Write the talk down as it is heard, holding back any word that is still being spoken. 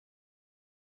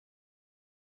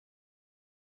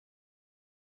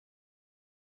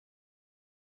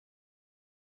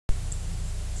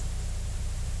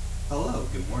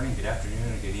good morning, good afternoon,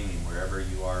 and good evening, wherever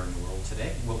you are in the world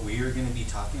today. What we are going to be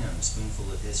talking on a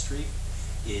spoonful of history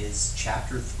is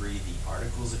Chapter 3, the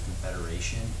Articles of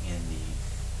Confederation and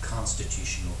the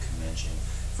Constitutional Convention.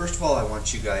 First of all, I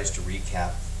want you guys to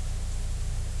recap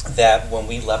that when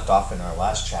we left off in our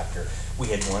last chapter, we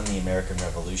had won the American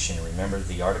Revolution. Remember,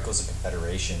 the Articles of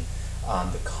Confederation,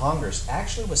 the Congress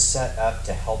actually was set up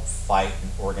to help fight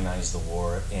and organize the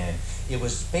war, and it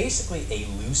was basically a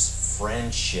loose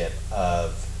friendship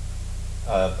of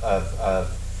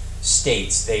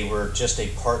states. They were just a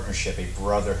partnership, a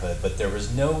brotherhood, but there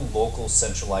was no local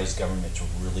centralized government to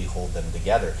really hold them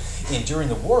together. And during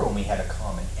the war, when we had a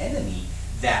common enemy,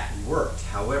 that worked.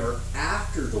 However,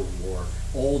 after the war,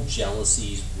 old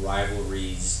jealousies,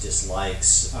 rivalries,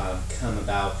 dislikes come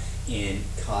about and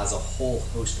cause a whole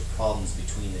host of problems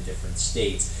between the different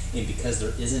states. And because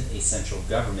there isn't a central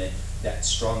government that's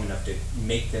strong enough to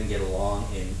make them get along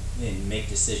and make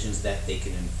decisions that they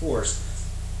can enforce,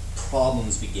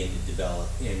 problems begin to develop.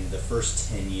 In the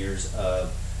first 10 years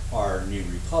of our new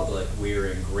republic, we're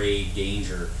in grave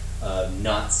danger of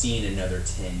not seeing another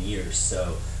 10 years.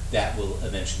 So that will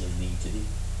eventually lead to the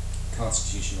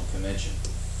Constitutional Convention.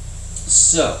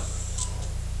 So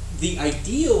the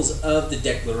ideals of the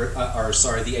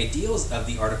ideals of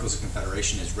the Articles of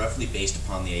Confederation is roughly based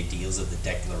upon the ideals of the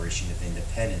Declaration of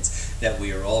Independence, that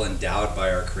we are all endowed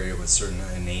by our Creator with certain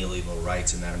inalienable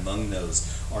rights, and that among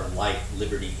those are life,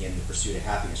 liberty, and the pursuit of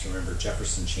happiness. Remember,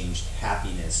 Jefferson changed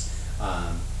happiness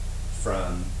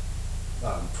from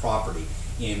property.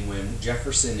 And when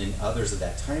Jefferson and others of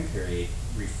that time period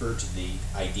referred to the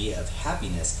idea of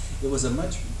happiness, it was a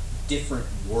much different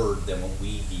word than what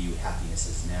we view happiness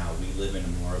as now. We live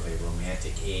in more of a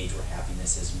romantic age where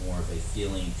happiness is more of a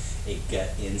feeling, a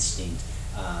gut instinct.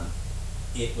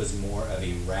 It was more of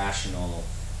a rational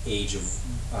age of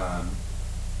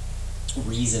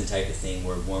reason type of thing,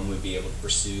 where one would be able to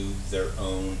pursue their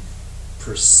own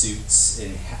pursuits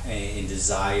and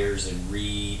desires and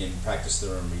read and practice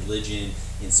their own religion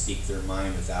and speak their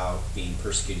mind without being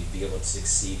persecuted, be able to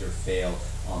succeed or fail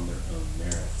on their own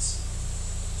merits.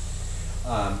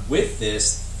 With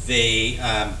this, they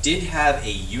did have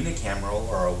a unicameral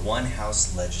or a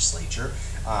one-house legislature,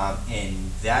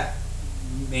 and that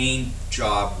main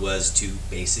job was to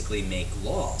basically make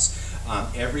laws.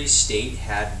 Every state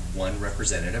had one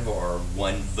representative, or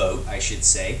one vote, I should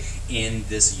say, in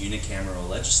this unicameral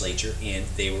legislature, and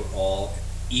they were all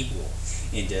equal.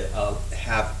 And to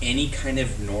have any kind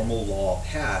of normal law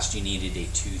passed, you needed a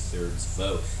 2/3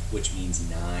 vote, which means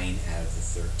 9 out of the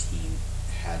 13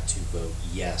 had to vote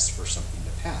yes for something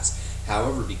to pass.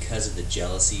 However, because of the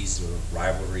jealousies or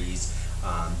rivalries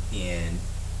and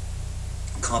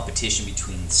competition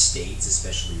between states,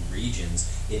 especially regions,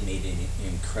 it made it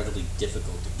incredibly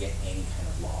difficult to get any kind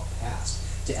of law passed.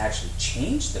 To actually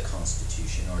change the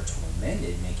Constitution or to amend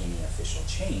it, make any official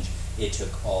change, it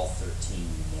took all 13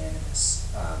 unanimous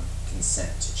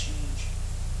consent to change.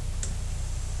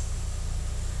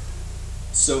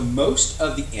 So most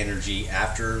of the energy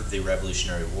after the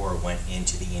Revolutionary War went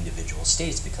into the individual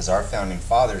states, because our founding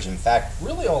fathers, in fact,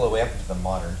 really all the way up into the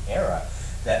modern era,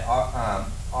 that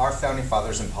our founding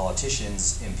fathers and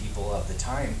politicians and people of the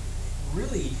time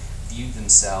really viewed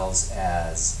themselves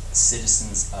as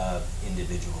citizens of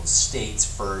individual states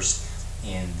first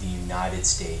and the United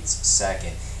States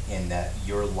second, and that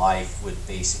your life would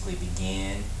basically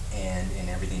begin and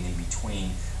everything in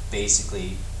between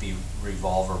basically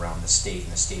revolve around the state,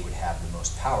 and the state would have the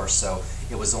most power. So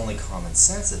it was only common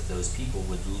sense that those people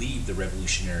would leave the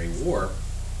Revolutionary War,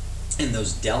 and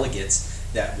those delegates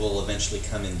that will eventually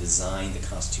come and design the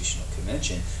Constitutional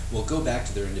Convention will go back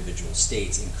to their individual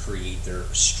states and create their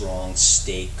strong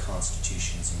state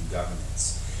constitutions and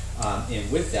governments. And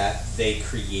with that, they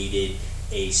created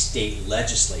a state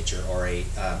legislature, or a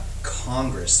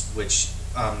Congress, which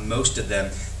most of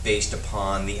them, based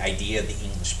upon the idea of the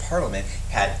English Parliament,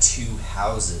 had 2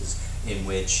 houses, in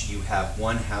which you have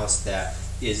one house that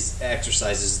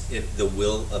exercises the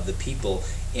will of the people,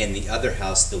 and the other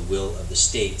house the will of the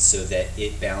state, so that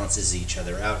it balances each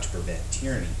other out to prevent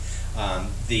tyranny.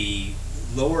 The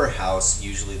lower house,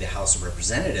 usually the House of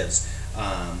Representatives,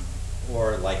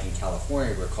 or like in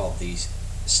California, we're called the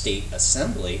State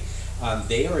Assembly.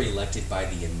 They are elected by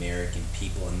the American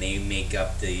people, and they make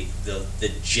up the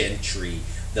gentry,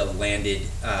 the landed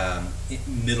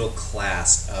middle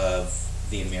class of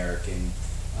the American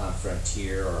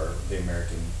frontier, or the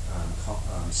American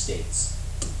states.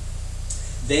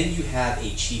 Then you have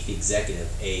a chief executive,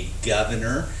 a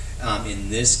governor, in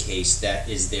this case, that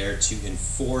is there to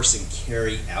enforce and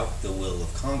carry out the will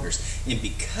of Congress. And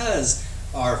because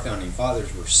our founding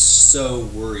fathers were so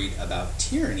worried about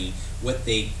tyranny, what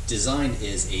they designed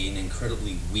is an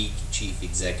incredibly weak chief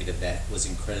executive that was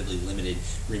incredibly limited,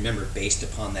 remember, based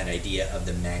upon that idea of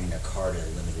the Magna Carta,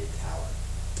 limited power.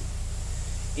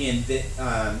 And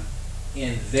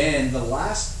then the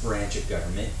last branch of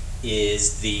government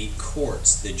is the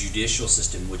courts, the judicial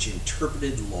system, which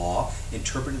interpreted law,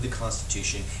 interpreted the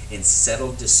Constitution, and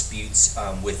settled disputes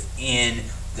within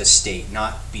the state,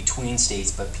 not between states,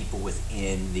 but people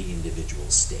within the individual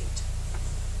state.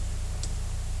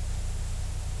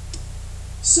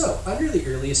 So, under the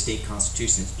earliest state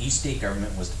constitutions, each state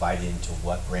government was divided into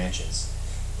what branches?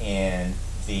 And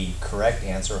the correct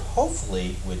answer,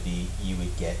 hopefully, would be, you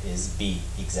would get, is B,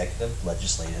 executive,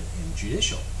 legislative, and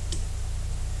judicial.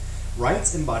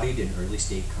 Rights embodied in early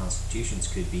state constitutions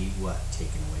could be what?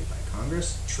 Taken away by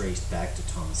Congress, traced back to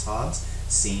Thomas Hobbes,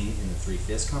 seen in the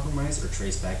Three-Fifths Compromise, or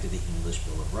traced back to the English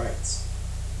Bill of Rights.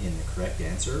 And the correct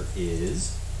answer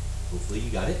is, hopefully you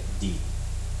got it, D.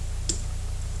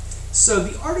 So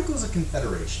the Articles of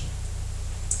Confederation.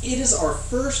 It is our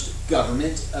first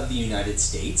government of the United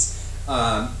States,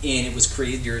 and it was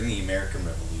created during the American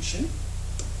Revolution.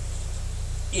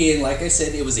 And like I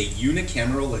said, it was a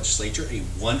unicameral legislature, a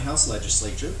one-house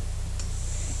legislature,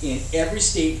 and every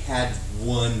state had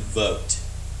one vote.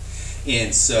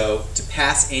 And so to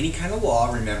pass any kind of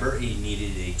law, remember, you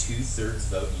needed a 2/3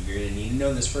 vote. You're going to need to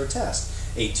know this for a test.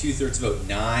 A 2/3 vote,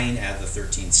 9 out of the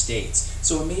 13 states.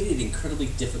 So it made it incredibly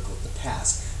difficult to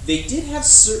pass. They did have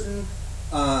certain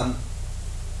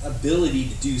ability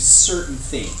to do certain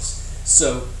things.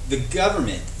 So the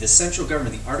government, the central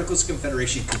government, the Articles of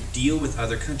Confederation could deal with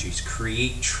other countries,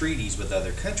 create treaties with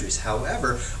other countries.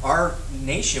 However, our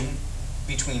nation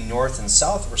between North and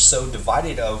South were so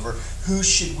divided over who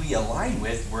should we align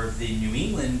with, where the New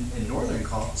England and Northern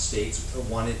states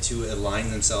wanted to align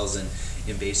themselves and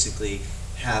basically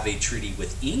have a treaty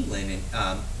with England,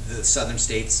 and the southern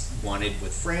states wanted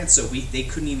with France, so they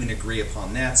couldn't even agree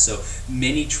upon that. So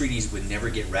many treaties would never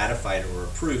get ratified or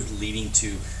approved, leading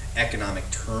to economic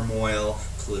turmoil,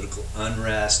 political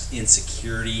unrest,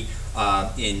 insecurity,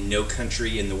 and no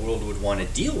country in the world would want to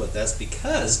deal with us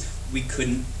because we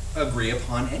couldn't agree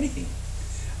upon anything.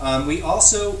 We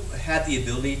also had the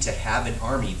ability to have an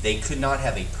army. They could not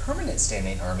have a permanent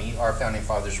standing army. Our founding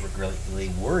fathers were greatly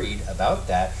worried about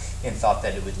that and thought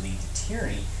that it would lead to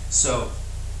tyranny. So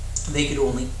they could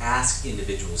only ask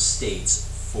individual states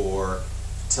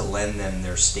to lend them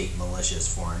their state militias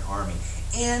for an army.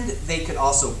 And they could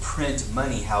also print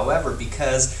money. However,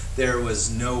 because there was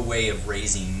no way of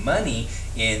raising money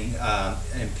and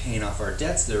paying off our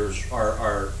debts,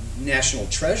 our national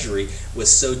treasury was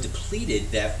so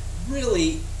depleted that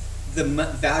really the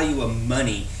value of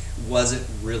money wasn't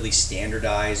really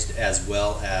standardized as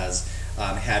well as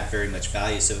had very much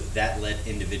value. So that led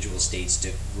individual states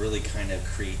to really kind of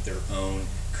create their own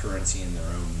currency and their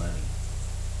own money.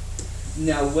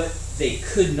 Now, what they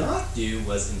could not do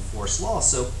was enforce law.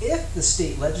 So, if the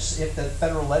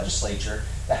federal legislature,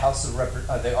 the House of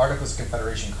the Articles of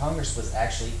Confederation Congress, was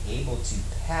actually able to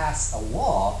pass a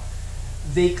law,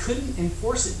 they couldn't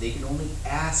enforce it. They could only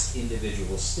ask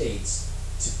individual states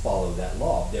to follow that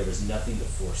law. There was nothing to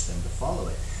force them to follow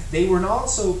it. They were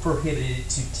also prohibited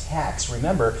to tax.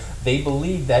 Remember, they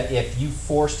believed that if you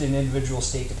forced an individual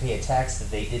state to pay a tax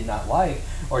that they did not like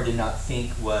or did not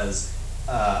think was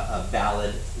a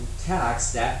valid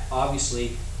tax, that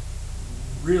obviously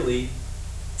really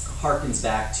harkens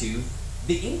back to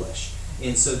the English.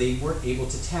 And so they weren't able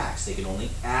to tax. They could only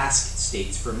ask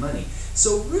states for money.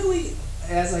 So really,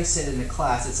 as I said in the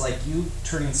class, it's like you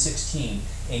turning 16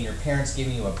 and your parents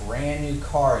giving you a brand new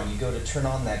car, and you go to turn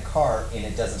on that car and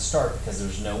it doesn't start because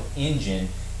there's no engine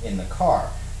in the car.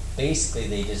 Basically,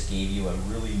 they just gave you a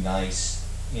really nice,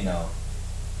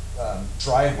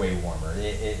 driveway warmer.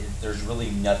 There's really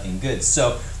nothing good.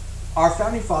 So our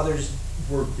founding fathers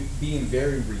were being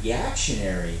very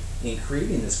reactionary in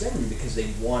creating this government because they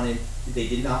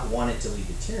did not want it to lead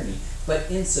to tyranny. But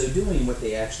in so doing, what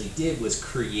they actually did was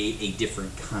create a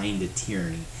different kind of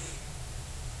tyranny.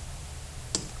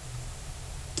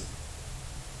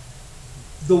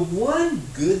 The one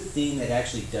good thing that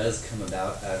actually does come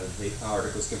about out of the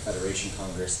Articles of Confederation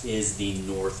Congress is the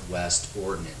Northwest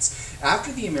Ordinance.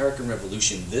 After the American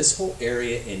Revolution, this whole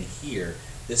area in here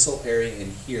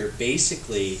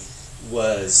basically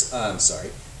was,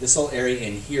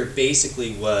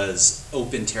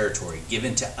 open territory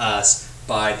given to us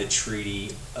by the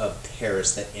Treaty of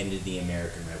Paris that ended the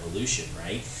American Revolution,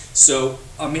 right? So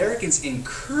Americans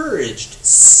encouraged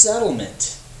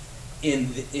settlement in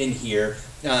here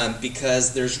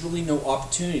because there's really no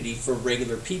opportunity for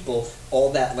regular people.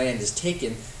 All that land is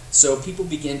taken So people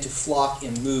begin to flock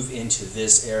and move into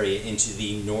this area, into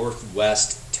the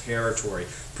Northwest Territory,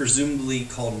 presumably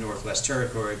called Northwest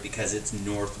Territory because it's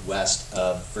northwest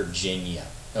of Virginia.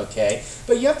 Okay?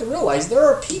 But you have to realize there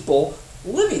are people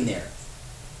living there.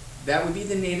 That would be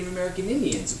the Native American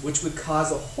Indians, which would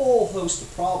cause a whole host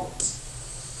of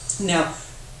problems. Now,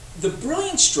 the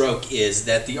brilliant stroke is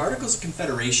that the Articles of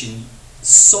Confederation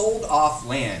sold off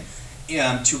land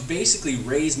to basically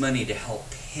raise money to help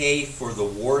pay for the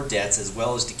war debts as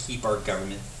well as to keep our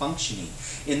government functioning.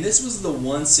 And this was the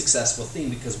one successful thing,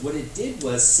 because what it did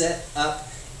was set up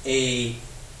the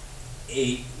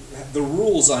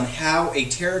rules on how a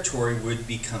territory would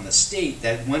become a state,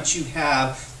 that once you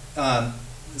have a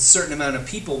certain amount of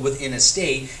people within a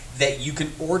state, that you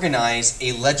can organize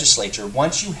a legislature.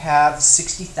 Once you have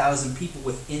 60,000 people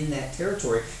within that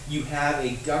territory, you have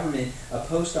a government, a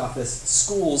post office,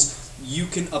 schools. You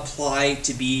can apply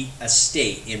to be a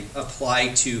state and apply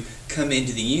to come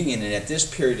into the Union. And at this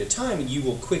period of time, you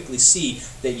will quickly see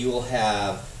that you will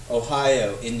have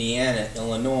Ohio, Indiana,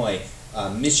 Illinois,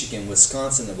 Michigan,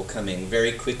 Wisconsin that will come in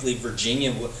very quickly.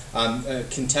 Virginia,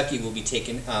 Kentucky will be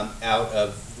taken out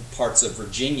of parts of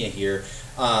Virginia here.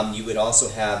 You would also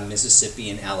have Mississippi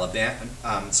and Alabama.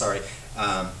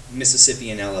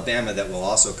 Mississippi and Alabama that will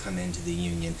also come into the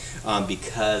Union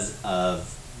because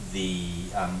of the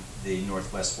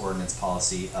Northwest Ordinance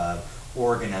policy of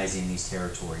organizing these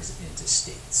territories into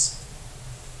states.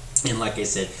 And like I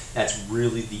said, that's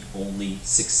really the only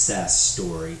success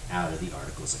story out of the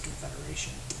Articles of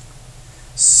Confederation.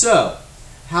 So,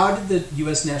 how did the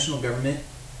U.S. national government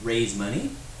raise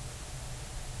money?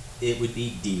 It would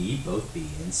be D, both B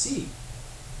and C.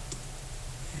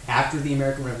 After the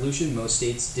American Revolution, most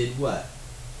states did what?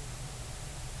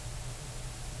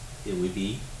 It would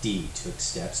be D, took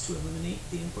steps to eliminate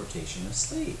the importation of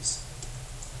slaves.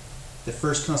 The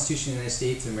first Constitution of the United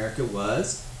States of America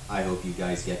was, I hope you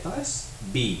guys get this,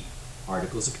 B,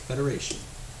 Articles of Confederation.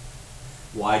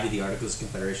 Why did the Articles of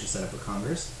Confederation set up a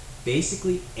Congress?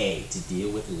 Basically, A, to deal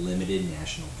with limited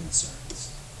national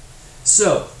concerns.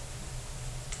 So,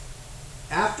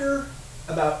 after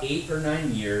about 8 or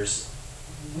 9 years,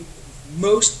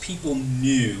 most people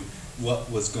knew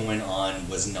what was going on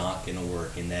was not going to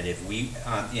work, and that if we,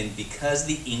 and because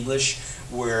the English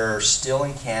were still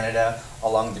in Canada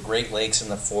along the Great Lakes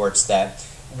and the forts, that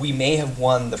we may have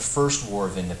won the first war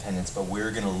of independence, but we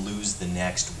were going to lose the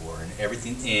next war, and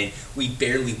everything, and we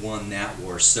barely won that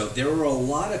war. So there were a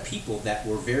lot of people that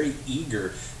were very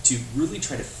eager to really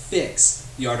try to fix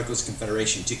the Articles of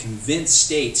Confederation, to convince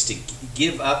states to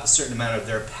give up a certain amount of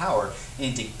their power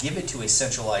and to give it to a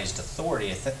centralized authority,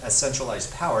 a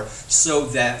centralized power, so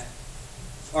that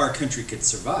our country could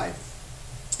survive.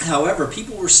 However,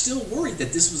 people were still worried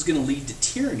that this was going to lead to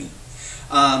tyranny.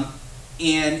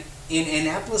 And in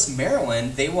Annapolis,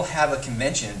 Maryland, they will have a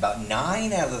convention. About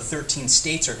 9 out of the 13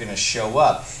 states are going to show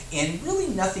up. And really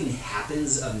nothing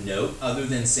happens of note other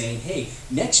than saying, hey,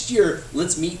 next year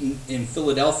let's meet in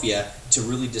Philadelphia to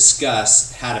really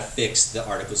discuss how to fix the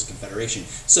Articles of Confederation.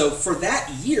 So for that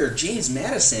year, James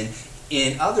Madison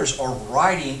and others are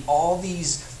writing all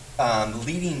these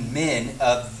leading men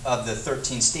of the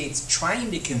 13 states,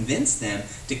 trying to convince them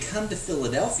to come to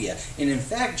Philadelphia. And in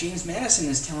fact, James Madison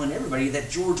is telling everybody that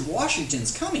George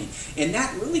Washington's coming. And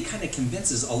that really kind of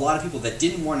convinces a lot of people that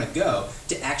didn't want to go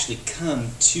to actually come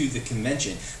to the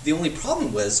convention. The only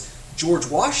problem was George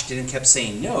Washington kept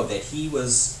saying no, that he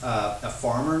was a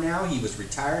farmer now, he was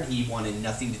retired, he wanted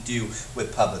nothing to do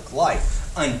with public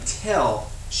life,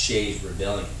 until Shays'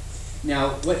 Rebellion. Now,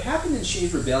 what happened in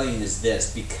Shays' Rebellion is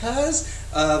this: because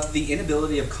of the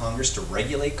inability of Congress to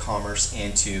regulate commerce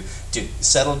and to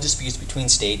settle disputes between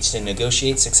states, to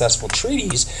negotiate successful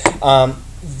treaties,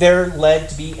 there led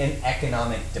to be an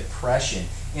economic depression.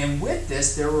 And with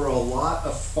this, there were a lot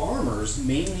of farmers,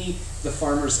 mainly the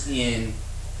farmers in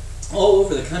all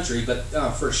over the country, but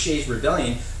for Shays'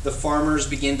 Rebellion, the farmers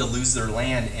began to lose their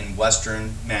land in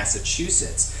western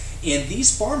Massachusetts. And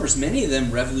these farmers, many of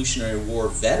them Revolutionary War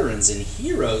veterans and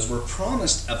heroes, were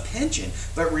promised a pension.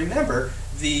 But remember,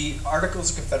 the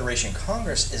Articles of Confederation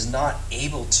Congress is not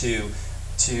able to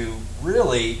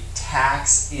really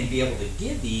tax and be able to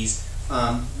give these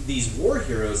war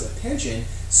heroes a pension.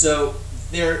 So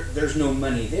there's no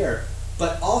money there.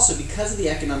 But also, because of the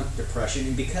economic depression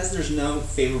and because there's no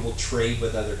favorable trade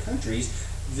with other countries,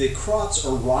 the crops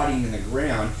are rotting in the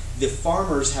ground. The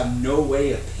farmers have no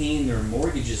way of paying their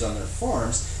mortgages on their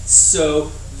farms,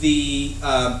 so the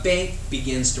bank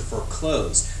begins to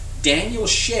foreclose. Daniel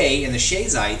Shay and the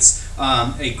Shayites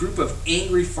a group of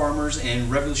angry farmers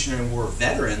and Revolutionary War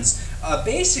veterans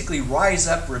basically rise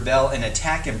up, rebel, and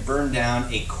attack and burn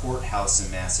down a courthouse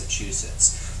in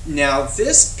Massachusetts. Now,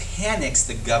 this panics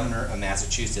the governor of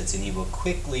Massachusetts, and he will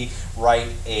quickly write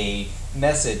a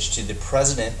message to the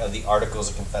president of the Articles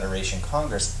of Confederation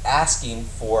Congress asking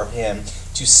for him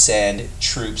to send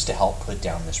troops to help put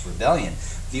down this rebellion.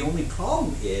 The only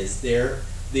problem is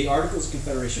the Articles of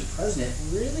Confederation president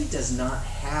really does not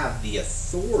have the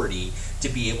authority to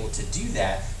be able to do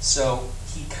that, so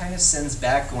he kind of sends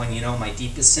back going, you know, my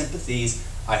deepest sympathies,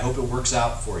 I hope it works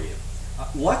out for you.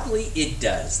 Luckily, it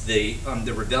does. The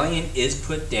rebellion is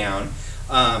put down,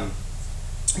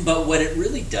 but what it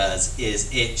really does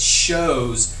is it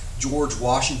shows George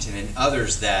Washington and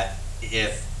others that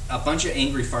if a bunch of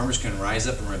angry farmers can rise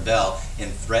up and rebel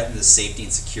and threaten the safety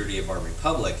and security of our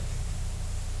republic,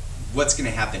 what's going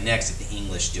to happen next if the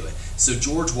English do it? So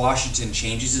George Washington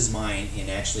changes his mind and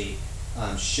actually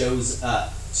shows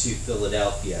up to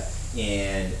Philadelphia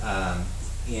and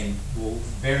will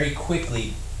very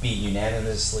quickly be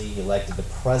unanimously elected the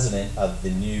president of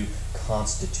the new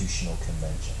Constitutional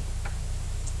Convention.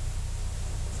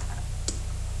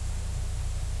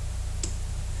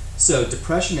 So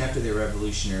depression after the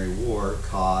Revolutionary War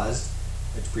caused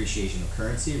a depreciation of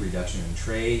currency, reduction in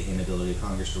trade, inability of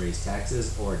Congress to raise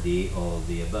taxes, or D, all of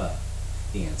the above.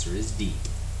 The answer is D.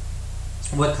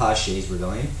 What caused Shays'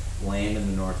 Rebellion? Land in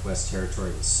the Northwest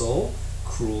Territory was sold,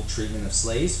 cruel treatment of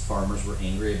slaves, farmers were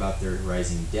angry about their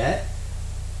rising debt,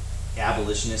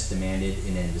 abolitionists demanded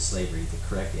an end to slavery. The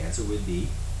correct answer would be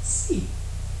C.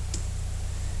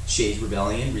 Shays'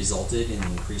 Rebellion resulted in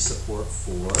increased support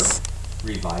for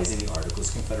revising the Articles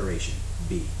of Confederation.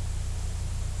 B.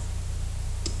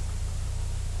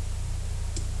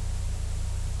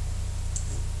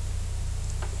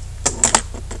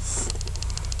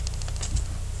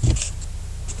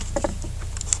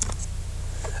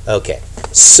 Okay,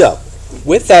 so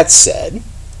with that said,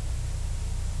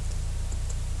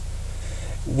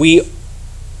 we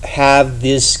have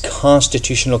this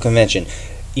Constitutional Convention.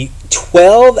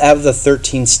 12 out of the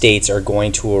 13 states are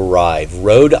going to arrive.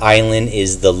 Rhode Island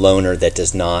is the loner that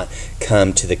does not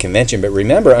come to the convention. But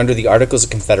remember, under the Articles of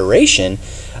Confederation,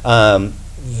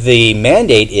 the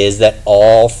mandate is that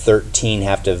all 13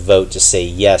 have to vote to say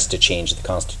yes to change the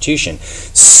Constitution.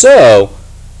 So,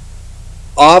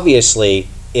 obviously,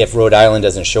 if Rhode Island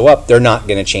doesn't show up, they're not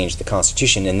going to change the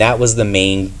Constitution, and that was the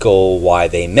main goal why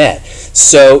they met.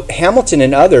 So Hamilton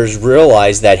and others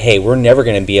realized that, hey, we're never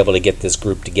going to be able to get this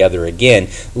group together again.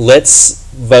 Let's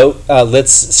vote.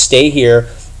 Let's stay here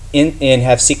and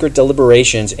have secret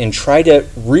deliberations and try to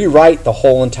rewrite the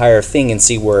whole entire thing and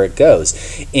see where it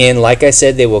goes. And like I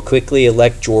said, they will quickly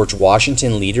elect George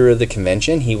Washington leader of the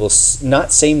convention. He will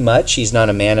not say much. He's not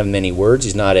a man of many words.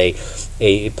 He's not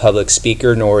a public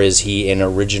speaker, nor is he an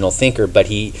original thinker, but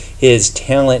his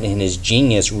talent and his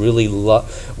genius really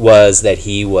was that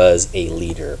he was a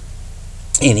leader.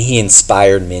 And he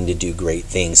inspired men to do great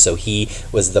things. So he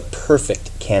was the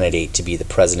perfect candidate to be the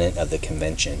president of the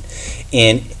convention.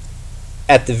 And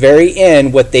at the very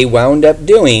end, what they wound up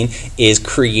doing is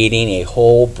creating a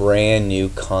whole brand new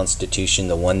constitution,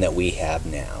 the one that we have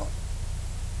now.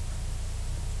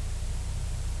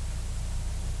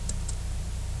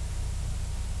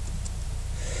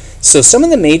 So some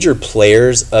of the major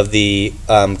players of the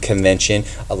convention,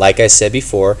 like I said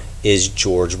before, is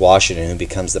George Washington, who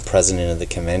becomes the president of the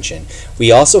convention.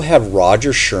 We also have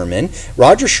Roger Sherman.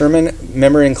 Roger Sherman,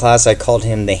 remember in class I called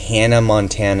him the Hannah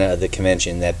Montana of the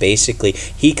convention, that basically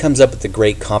he comes up with the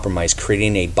great compromise,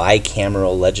 creating a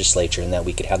bicameral legislature, and that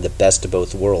we could have the best of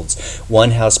both worlds. One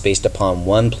house based upon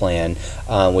one plan,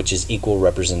 which is equal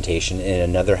representation, and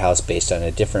another house based on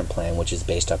a different plan, which is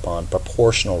based upon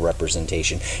proportional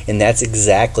representation. And that's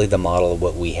exactly the model of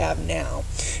what we have now.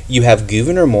 You have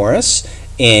Gouverneur Morris,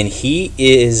 and he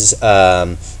is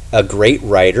a great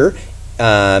writer,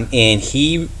 and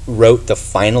he wrote the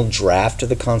final draft of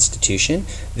the Constitution.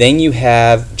 Then you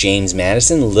have James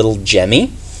Madison, Little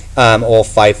Jemmy, all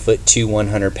 5'2",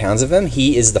 100 pounds of him.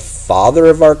 He is the father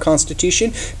of our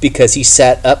Constitution because he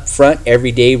sat up front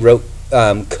every day, wrote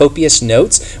copious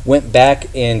notes, went back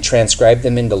and transcribed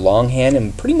them into longhand,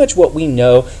 and pretty much what we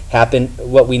know happened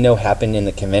in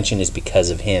the convention is because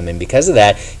of him, and because of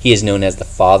that, he is known as the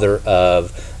father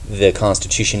of the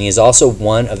Constitution. He is also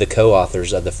one of the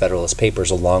co-authors of the Federalist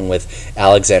Papers, along with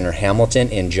Alexander Hamilton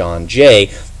and John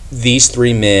Jay. These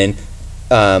three men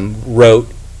wrote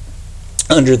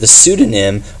under the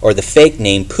pseudonym or the fake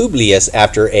name Publius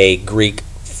after a Greek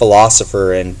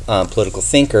philosopher and political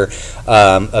thinker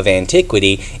of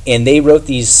antiquity, and they wrote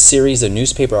these series of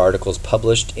newspaper articles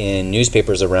published in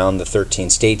newspapers around the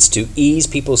 13 states to ease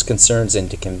people's concerns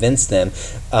and to convince them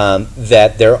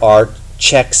that there are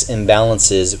checks and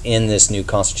balances in this new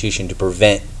Constitution to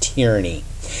prevent tyranny,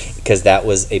 because that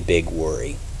was a big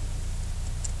worry.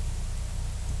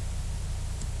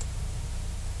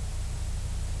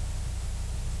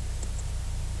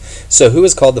 So who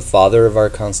is called the father of our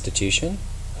Constitution?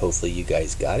 Hopefully you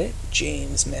guys got it.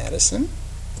 James Madison.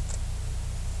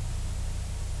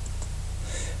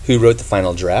 Who wrote the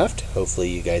final draft? Hopefully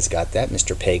you guys got that.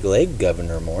 Mr. Pegleg,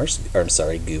 Gouverneur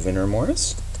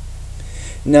Morris.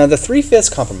 Now, the Three-Fifths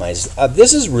Compromise,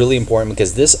 this is really important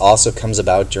because this also comes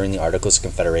about during the Articles of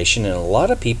Confederation, and a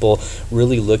lot of people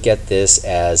really look at this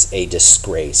as a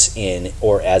disgrace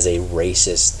or as a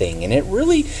racist thing. And it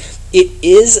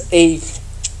is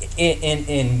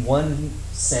in one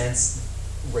sense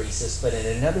racist, but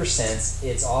in another sense,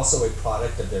 it's also a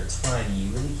product of their time. You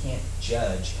really can't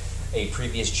judge a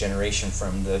previous generation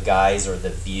from the guise or the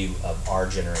view of our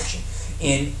generation.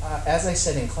 And as I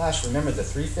said in class, remember, the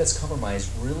Three-Fifths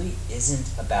Compromise really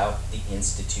isn't about the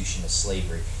institution of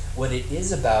slavery. What it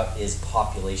is about is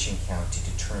population count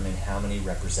to determine how many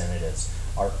representatives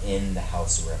are in the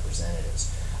House of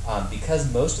Representatives.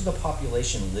 Because most of the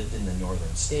population lived in the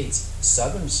northern states,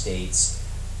 southern states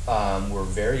were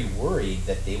very worried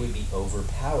that they would be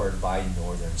overpowered by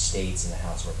northern states in the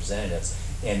House of Representatives,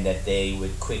 and that they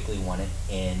would quickly want to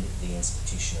end the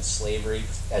institution of slavery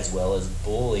as well as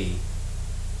bully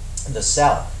the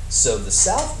South. So the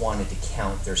South wanted to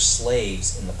count their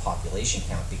slaves in the population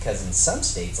count, because in some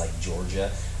states like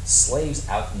Georgia, slaves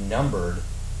outnumbered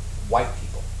white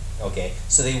people. Okay,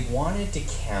 so they wanted to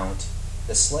count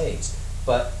the slaves,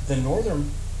 but the northern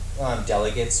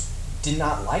delegates did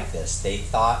not like this. They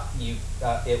thought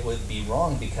it would be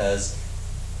wrong because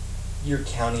you're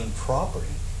counting property.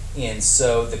 And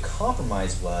so the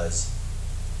compromise was,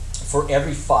 for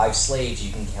every 5 slaves,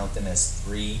 you can count them as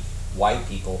 3 white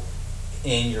people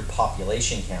in your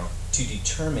population count to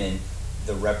determine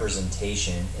the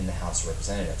representation in the House of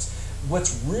Representatives.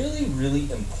 What's really,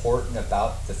 really important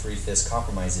about the Three-Fifths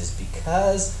Compromise is,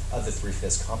 because of the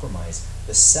Three-Fifths Compromise,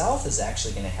 the South is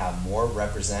actually going to have more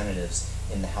representatives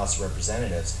in the House of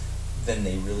Representatives than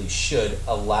they really should,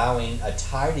 allowing a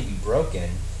tie to be broken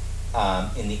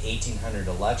in the 1800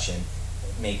 election,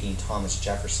 making Thomas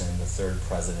Jefferson the 3rd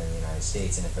president of the United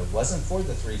States. And if it wasn't for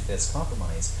the Three-Fifths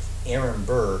Compromise, Aaron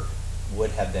Burr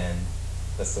would have been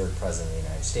the 3rd president of the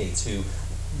United States, who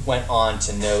went on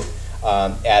to note,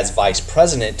 as vice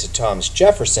president to Thomas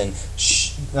Jefferson,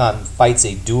 fights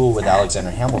a duel with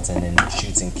Alexander Hamilton and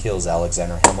shoots and kills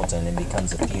Alexander Hamilton and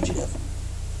becomes a fugitive.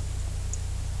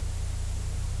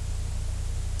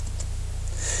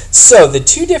 So the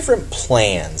two different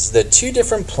plans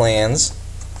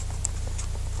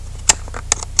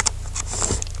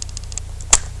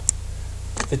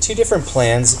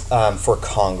for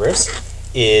Congress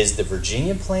is the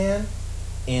Virginia plan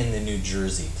and the New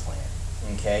Jersey plan.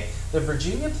 Okay, the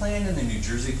Virginia plan and the New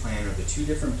Jersey plan are the two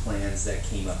different plans that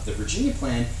came up. The Virginia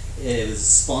plan is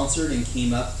sponsored and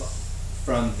came up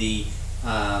from the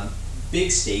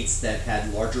big states that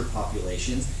had larger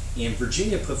populations, and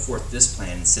Virginia put forth this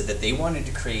plan and said that they wanted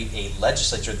to create a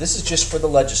legislature. This is just for the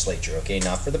legislature, okay,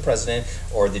 not for the president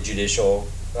or the judicial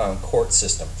court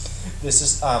system. This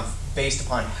is based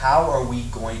upon how are we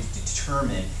going to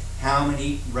determine how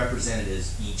many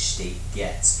representatives each state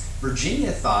gets.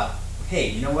 Virginia thought, hey,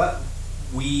 you know what?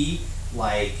 We,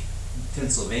 like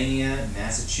Pennsylvania,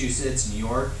 Massachusetts, New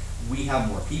York, we have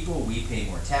more people, we pay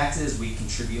more taxes, we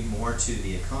contribute more to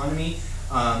the economy,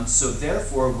 so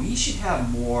therefore we should have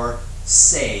more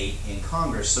say in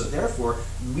Congress, so therefore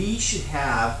we should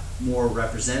have more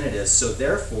representatives, so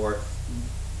therefore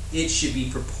it should be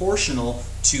proportional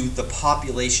to the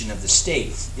population of the state.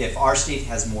 If our state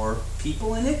has more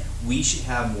people in it, we should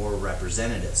have more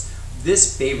representatives.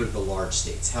 This favored the large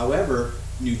states. However,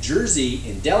 New Jersey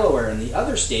and Delaware and the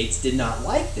other states did not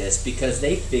like this, because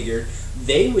they figured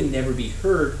they would never be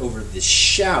heard over the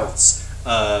shouts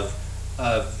of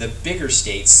the bigger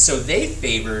states. So they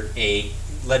favored a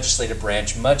legislative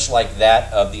branch much like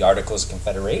that of the Articles of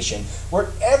Confederation,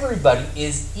 where everybody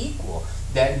is equal.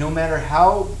 That no matter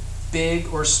how big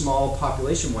or small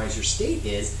population-wise your state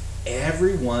is,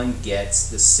 everyone gets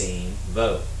the same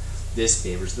vote. This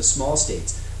favors the small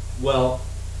states. Well,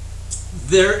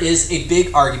 there is a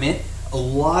big argument. A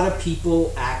lot of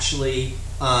people actually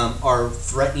are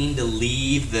threatening to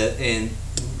leave, and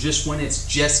just when it's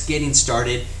just getting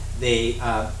started,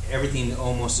 everything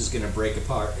almost is going to break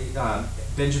apart.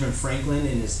 Benjamin Franklin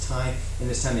in his time, and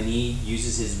he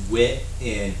uses his wit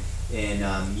and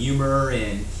humor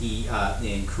and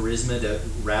and charisma to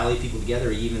rally people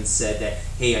together. He even said that,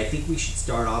 hey, I think we should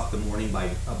start off the morning by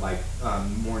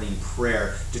morning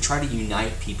prayer to try to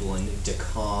unite people and to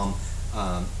calm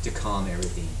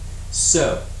everything.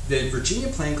 So the Virginia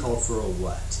Plan called for a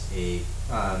what?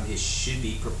 It should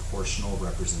be proportional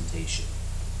representation.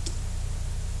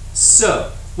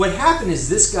 So what happened is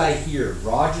this guy here,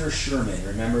 Roger Sherman,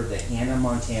 remember the Hannah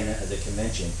Montana of the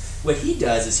convention, what he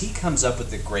does is he comes up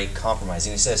with the Great Compromise,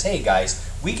 and he says, hey guys,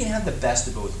 we can have the best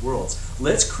of both worlds.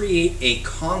 Let's create a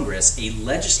Congress, a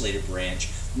legislative branch,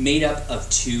 made up of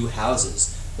two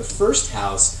houses. The first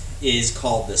house is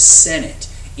called the Senate,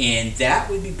 and that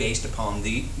would be based upon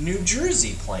the New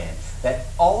Jersey plan, that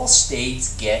all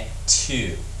states get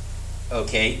two,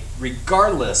 okay,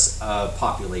 regardless of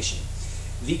population.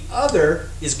 The other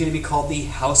is going to be called the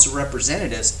House of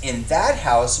Representatives, and that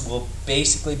house will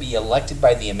basically be elected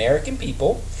by the American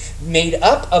people, made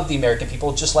up of the American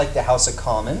people, just like the House of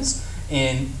Commons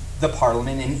in the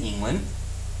Parliament in England,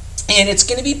 and it's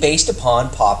going to be based upon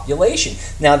population.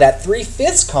 Now that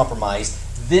 3/5 compromise,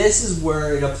 this is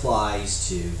where it applies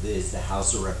to, is the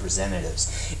House of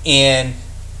Representatives. And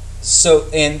so,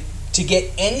 and to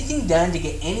get anything done, to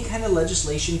get any kind of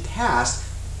legislation passed,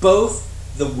 both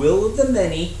the will of the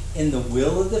many and the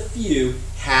will of the few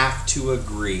have to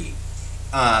agree.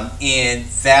 And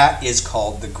that is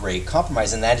called the Great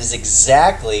Compromise. And that is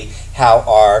exactly how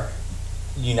our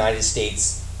United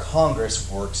States Congress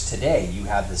works today. You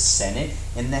have the Senate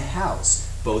and the House.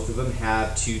 Both of them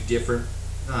have two different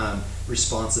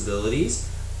responsibilities,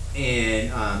 and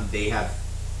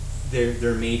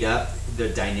they're made up. The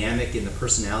dynamic and the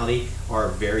personality are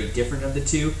very different of the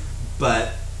two,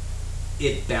 but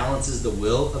it balances the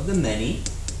will of the many,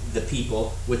 the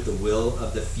people, with the will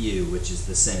of the few, which is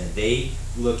the Senate. They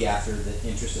look after the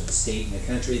interest of the state and the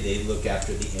country. They look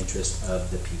after the interest of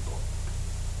the people.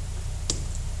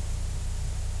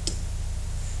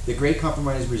 The Great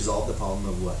Compromise resolved the problem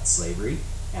of what? Slavery,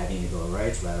 adding the Bill of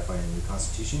Rights, ratifying the new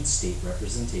Constitution, state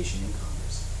representation in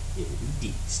Congress. It would be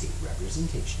D, state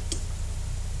representation.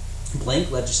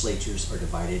 Blank legislatures are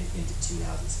divided into two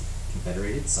houses: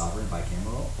 confederated, sovereign,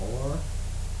 bicameral, or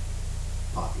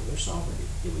popular sovereignty.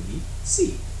 It would be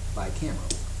C,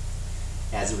 bicameral.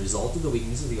 As a result of the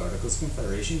weakness of the Articles of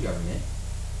Confederation government,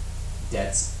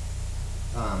 debts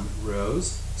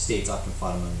rose. States often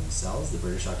fought among themselves. The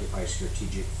British occupied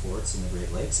strategic forts in the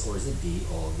Great Lakes. Or is it D,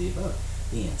 all of the above?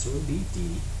 The answer would be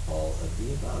D, all of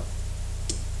the above.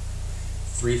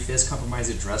 3/5 compromise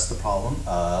addressed the problem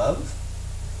of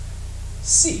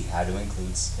C, how to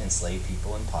include enslaved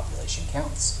people in population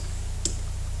counts.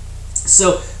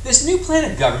 So this new plan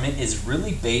of government is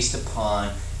really based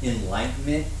upon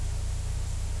Enlightenment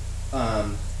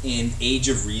and Age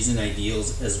of Reason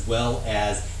ideals, as well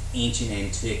as ancient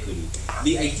antiquity.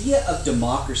 The idea of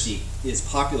democracy is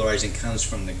popularized and comes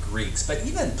from the Greeks, but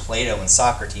even Plato and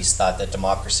Socrates thought that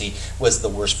democracy was the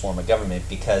worst form of government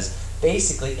because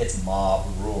basically it's mob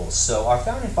rule. So our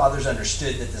founding fathers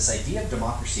understood that this idea of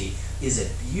democracy is a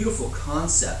beautiful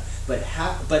concept,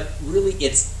 but really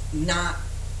it's not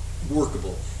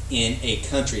workable in a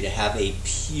country to have a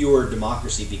pure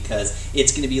democracy, because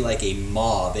it's going to be like a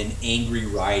mob, an angry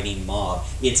rioting mob.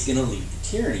 It's going to lead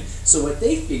to tyranny. So what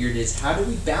they figured is, how do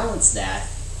we balance that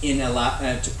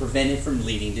to prevent it from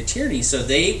leading to tyranny? So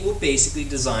they will basically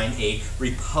design a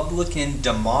republican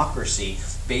democracy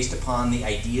based upon the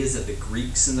ideas of the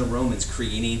Greeks and the Romans,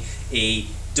 creating a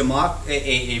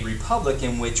republic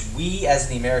in which we as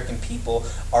the American people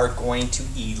are going to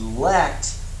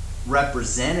elect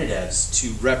representatives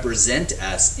to represent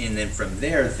us, and then from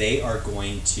there they are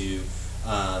going to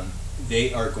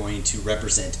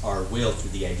represent our will through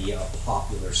the idea of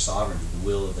popular sovereignty, the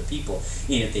will of the people.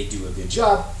 And if they do a good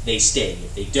job, they stay.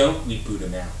 If they don't, we boot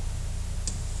them out.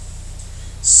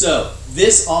 So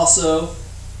this also,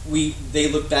 they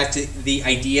look back to the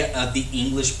idea of the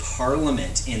English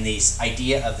Parliament and this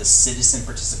idea of the citizen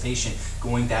participation,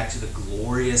 going back to the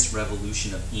glorious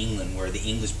revolution of England, where the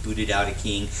English booted out a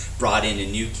king, brought in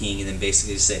a new king, and then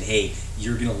basically said, hey,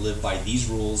 you're going to live by these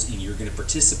rules and you're going to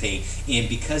participate. And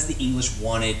because the English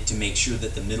wanted to make sure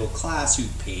that the middle class who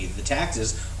paid the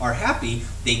taxes are happy,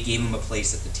 they gave them a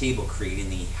place at the table, creating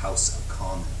the House of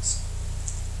Commons.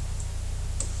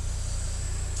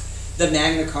 The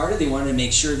Magna Carta, they wanted to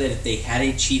make sure that if they had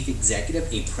a chief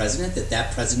executive, a president,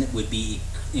 that president would be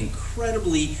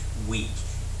incredibly weak,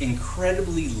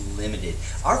 incredibly limited.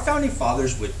 Our founding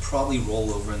fathers would probably roll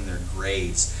over in their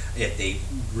graves if they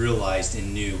realized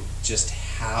and knew just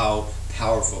how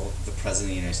powerful the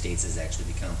President of the United States has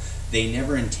actually become. They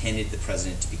never intended the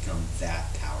President to become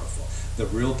that powerful. The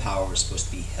real power was supposed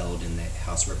to be held in the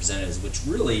House of Representatives, which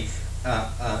really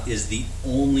is the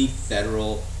only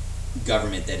federal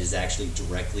government that is actually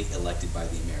directly elected by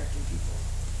the American people.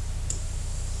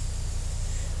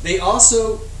 They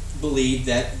also believed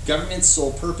that government's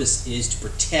sole purpose is to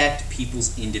protect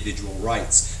people's individual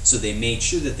rights. So they made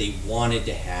sure that they wanted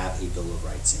to have a Bill of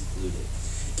Rights included.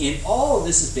 And all of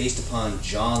this is based upon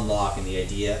John Locke and the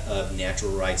idea of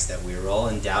natural rights, that we are all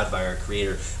endowed by our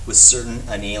Creator with certain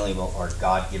unalienable or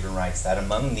God-given rights, that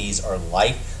among these are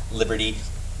life, liberty.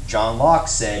 John Locke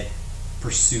said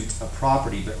pursuit of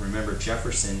property, but remember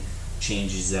Jefferson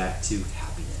changes that to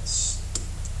happiness.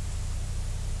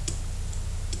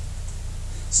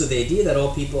 So the idea that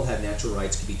all people have natural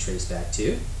rights could be traced back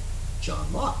to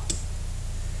John Locke.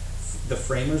 The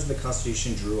framers of the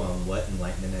Constitution drew on what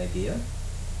Enlightenment idea?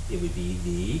 It would be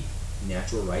the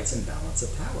natural rights and balance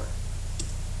of power.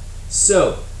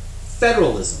 So,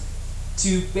 federalism.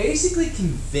 To basically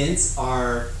convince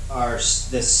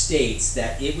the states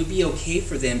that it would be okay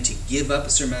for them to give up a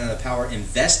certain amount of power,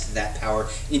 invest that power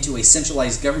into a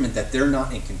centralized government that they're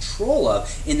not in control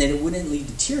of, and that it wouldn't lead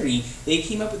to tyranny, they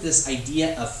came up with this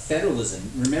idea of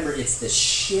federalism. Remember, it's the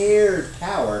shared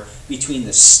power between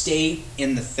the state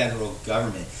and the federal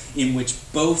government, in which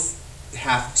both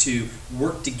have to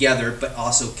work together but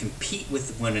also compete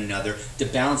with one another to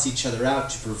balance each other out,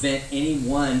 to prevent any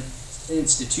one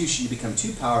institution to become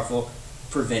too powerful,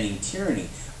 preventing tyranny.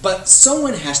 But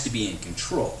someone has to be in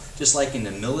control. Just like in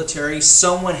the military,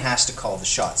 someone has to call the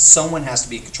shots. Someone has to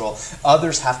be in control.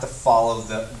 Others have to follow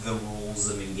the rules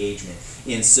of engagement.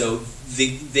 And so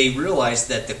they realized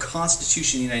that the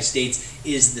Constitution of the United States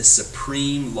is the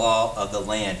supreme law of the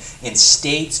land. And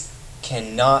states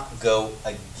cannot go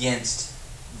against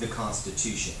the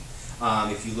Constitution.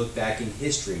 If you look back in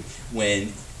history,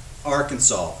 when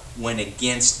Arkansas went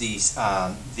against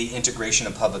the integration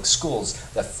of public schools,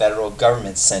 the federal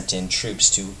government sent in troops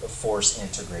to force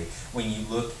integrate. When you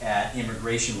look at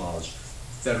immigration laws,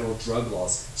 federal drug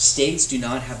laws, states do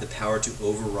not have the power to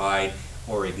override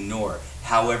or ignore.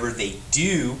 However, they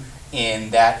do,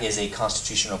 and that is a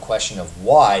constitutional question of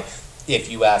why.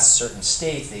 If you ask certain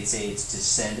states, they say it's to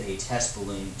send a test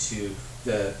balloon to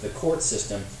the court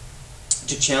system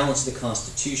to challenge the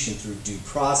Constitution through due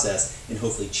process and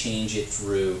hopefully change it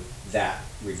through that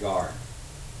regard.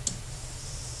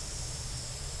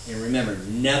 And remember,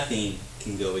 nothing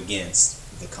can go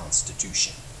against the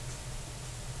Constitution.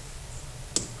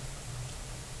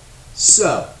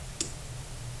 So,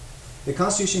 the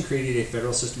Constitution created a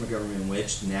federal system of government in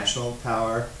which the national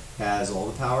power has all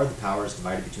the power. The power is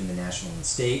divided between the national and the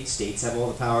state. States have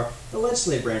all the power. The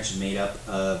legislative branch is made up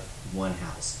of one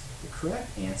house. The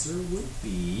correct answer would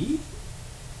be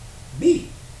B.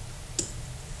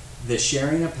 The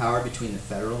sharing of power between the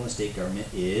federal and the state government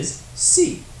is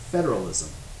C, federalism.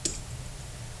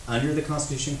 Under the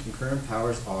Constitution, concurrent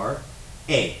powers are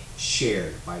A,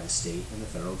 shared by the state and the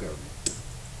federal government.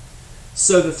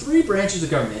 So the three branches of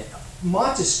government,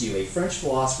 Montesquieu, a French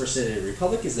philosopher, said a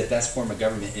republic is the best form of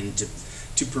government, and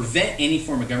to prevent any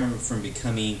form of government from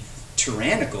becoming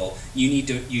tyrannical,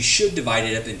 you should divide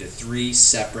it up into three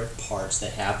separate parts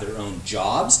that have their own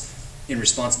jobs and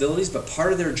responsibilities, but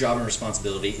part of their job and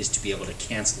responsibility is to be able to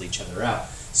cancel each other out.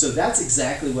 So that's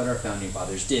exactly what our founding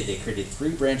fathers did. They created three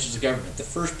branches of government. The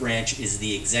first branch is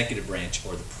the executive branch,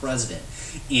 or the president.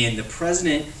 And the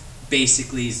president,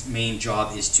 basically, his main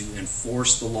job is to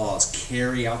enforce the laws,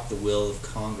 carry out the will of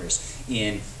Congress,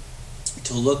 and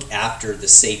to look after the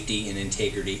safety and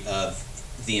integrity of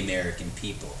the American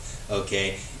people.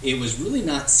 Okay, it was really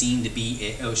not seen to be,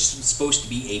 it was supposed to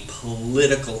be a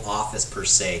political office per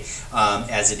se,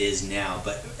 as it is now,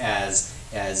 but as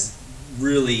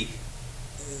really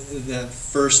the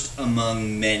first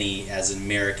among many as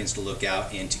Americans to look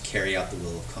out and to carry out the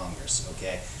will of Congress.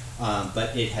 Okay,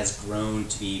 but it has grown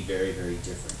to be very, very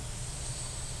different.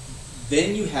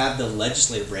 Then you have the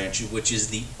legislative branch, which is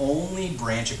the only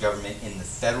branch of government in the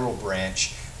federal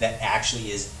branch that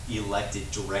actually is elected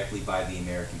directly by the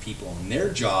American people. And their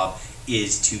job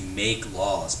is to make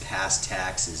laws, pass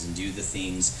taxes, and do the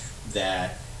things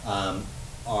that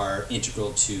are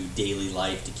integral to daily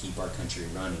life to keep our country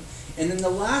running. And then the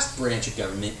last branch of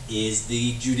government is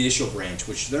the judicial branch,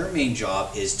 which their main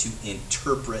job is to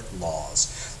interpret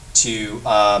laws, to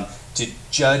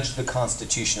judge the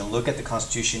Constitution and look at the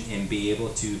Constitution and be able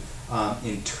to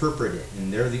interpret it.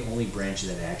 And they're the only branch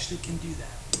that actually can do that.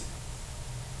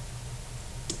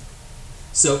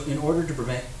 So in order to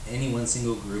prevent any one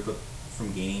single group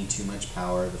from gaining too much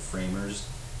power, the framers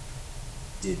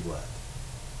did what?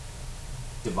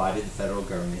 divided the federal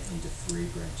government into 3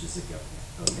 branches of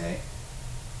government, okay?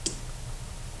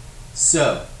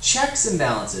 So, checks and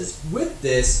balances. With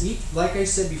this, like I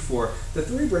said before, the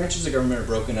 3 branches of government are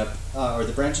broken up, or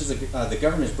the branches of the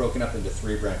government is broken up into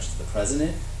 3 branches: the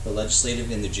president, the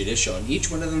legislative, and the judicial. And each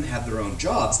one of them have their own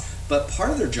jobs, but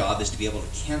part of their job is to be able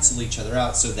to cancel each other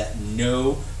out so that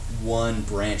no one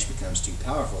branch becomes too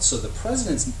powerful. So the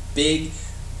president's big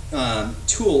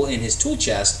tool in his tool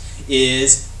chest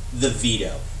is the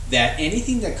veto. That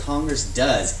anything that Congress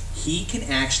does, he can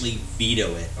actually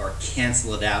veto it or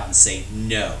cancel it out and say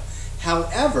no.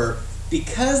 However,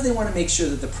 because they want to make sure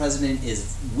that the president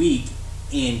is weak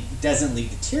and doesn't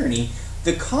lead to tyranny,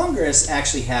 the Congress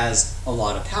actually has a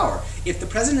lot of power. If the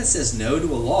president says no to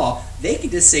a law, they can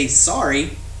just say,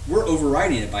 sorry, we're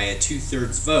overriding it by a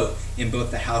 2/3 vote in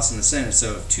both the House and the Senate.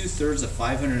 So if 2/3 of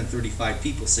 535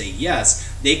 people say yes,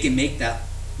 they can make that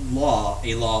law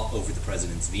a law over the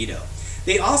president's veto.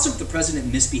 They also, if the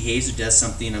president misbehaves or does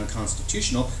something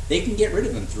unconstitutional, they can get rid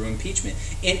of him through impeachment.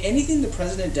 And anything the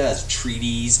president does,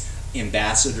 treaties,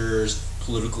 ambassadors,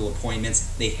 political appointments,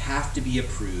 they have to be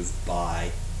approved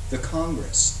by the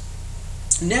Congress.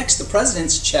 Next, the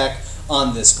president's check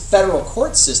on this federal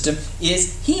court system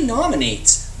is he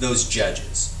nominates those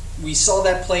judges. We saw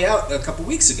that play out a couple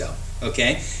weeks ago,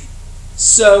 okay?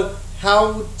 So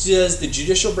how does the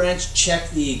judicial branch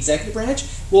check the executive branch?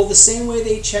 Well, the same way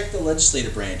they check the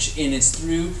legislative branch, and it's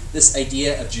through this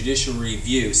idea of judicial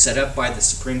review set up by the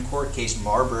Supreme Court case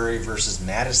Marbury versus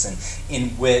Madison, in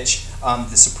which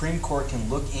the Supreme Court can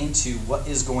look into what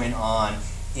is going on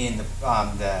in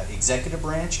the executive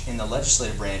branch and the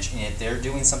legislative branch, and if they're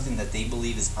doing something that they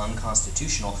believe is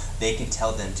unconstitutional, they can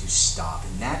tell them to stop.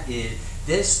 And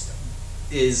this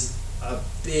is a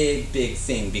big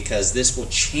thing, because this will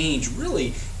change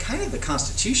really kind of the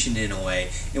Constitution in a way,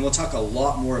 and we'll talk a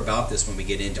lot more about this when we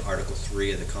get into Article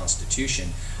 3 of the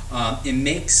Constitution. It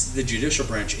makes the judicial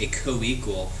branch a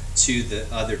co-equal to the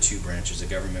other 2 branches of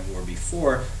government, where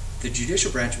before the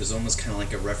judicial branch was almost kind of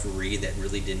like a referee that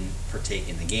really didn't partake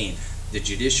in the game. The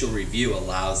judicial review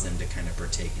allows them to kind of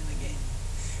partake in the game.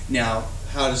 Now,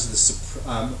 how does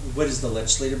what is the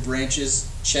legislative branch's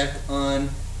check on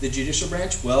the judicial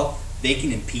branch? Well, they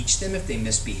can impeach them if they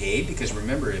misbehave, because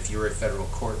remember, if you're a federal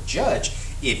court judge,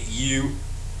 if you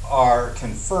are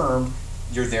confirmed,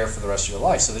 you're there for the rest of your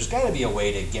life. So there's got to be a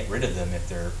way to get rid of them if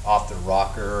they're off their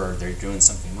rocker or they're doing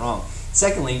something wrong.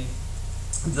 Secondly,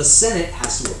 the Senate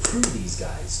has to approve these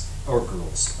guys or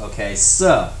girls. Okay,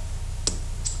 so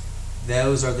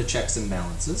those are the checks and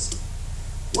balances.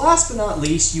 Last but not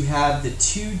least, you have the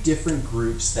 2 different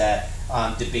groups that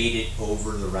debated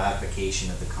over the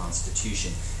ratification of the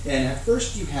Constitution. And at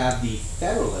first you have the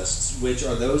Federalists, which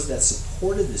are those that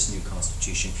supported this new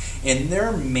Constitution, and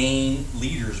their main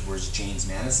leaders was James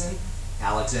Madison,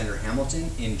 Alexander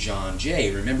Hamilton, and John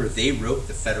Jay. Remember, they wrote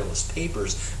the Federalist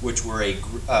Papers, which were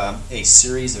a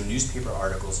series of newspaper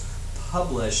articles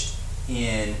published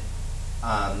in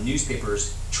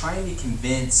newspapers trying to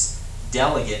convince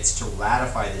delegates to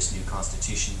ratify this new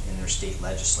Constitution in their state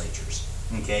legislatures.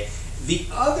 Okay. The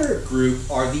other group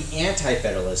are the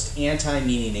anti-federalists, anti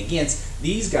meaning against.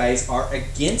 These guys are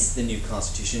against the new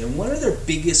Constitution, and one of their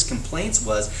biggest complaints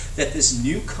was that this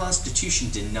new Constitution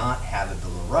did not have a Bill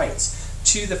of Rights.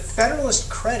 To the Federalist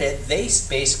credit, they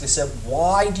basically said,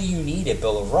 why do you need a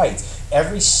Bill of Rights?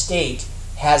 Every state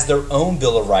has their own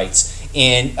Bill of Rights,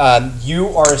 and you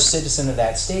are a citizen of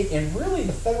that state, and really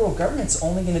the federal government's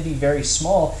only going to be very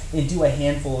small and do a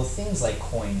handful of things like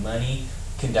coin money,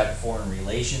 conduct foreign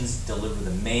relations, deliver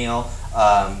the mail,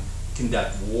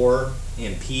 conduct war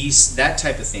and peace, that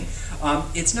type of thing.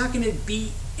 It's not going to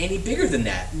be any bigger than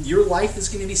that. Your life is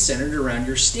going to be centered around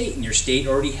your state, and your state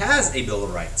already has a Bill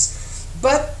of Rights.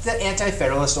 But the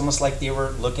anti-federalists, almost like they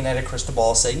were looking at a crystal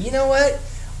ball, saying, you know what?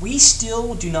 We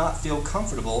still do not feel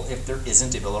comfortable if there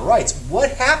isn't a Bill of Rights.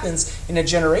 What happens in a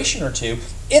generation or two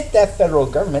if that federal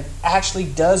government actually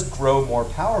does grow more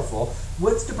powerful?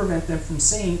 What's to prevent them from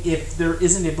saying, if there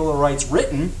isn't a Bill of Rights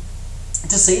written,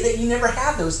 to say that you never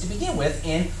had those to begin with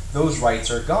and those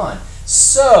rights are gone?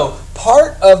 So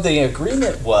part of the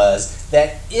agreement was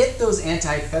that if those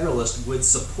anti-federalists would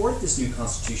support this new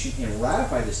Constitution and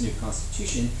ratify this new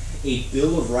Constitution, a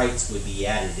Bill of Rights would be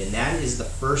added, and that is the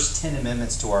first 10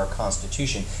 amendments to our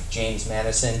Constitution. James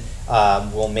Madison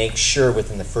will make sure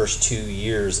within the first 2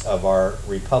 years of our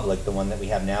republic, the one that we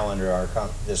have now under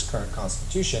this current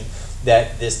Constitution,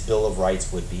 that this Bill of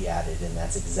Rights would be added, and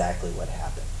that's exactly what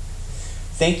happened.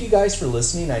 Thank you guys for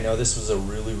listening. I know this was a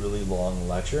really long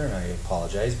lecture, and I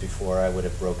apologize. Before I would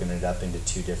have broken it up into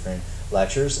 2 different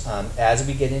lectures. As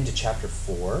we get into chapter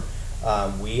 4,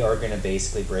 We are going to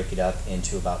basically break it up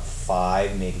into about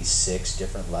 5, maybe 6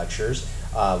 different lectures.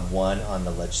 One on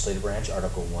the legislative branch,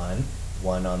 Article 1,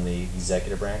 one on the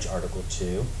executive branch, Article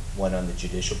 2, one on the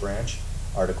judicial branch,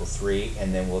 Article 3,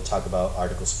 and then we'll talk about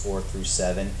Articles 4 through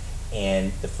 7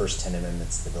 and the first 10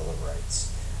 amendments to the Bill of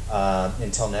Rights.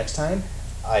 Until next time,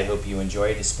 I hope you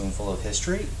enjoyed a spoonful of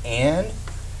history, and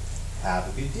have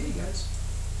a good day, guys.